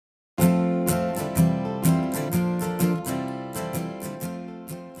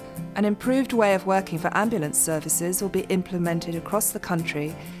An improved way of working for ambulance services will be implemented across the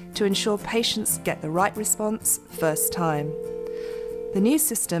country to ensure patients get the right response first time. The new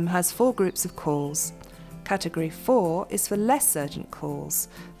system has 4 groups of calls. Category 4 is for less urgent calls,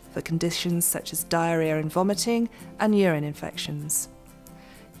 for conditions such as diarrhoea and vomiting and urine infections.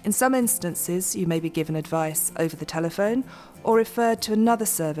 In some instances, you may be given advice over the telephone or referred to another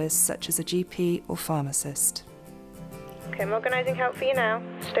service such as a GP or pharmacist. Okay, I'm organising help for you now.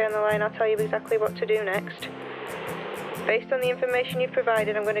 Stay on the line, I'll tell you exactly what to do next. Based on the information you've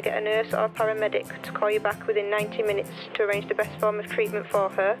provided, I'm going to get a nurse or paramedic to call you back within 90 minutes to arrange the best form of treatment for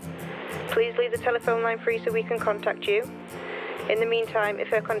her. Please leave the telephone line free so we can contact you. In the meantime, if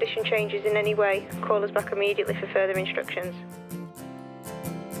her condition changes in any way, call us back immediately for further instructions.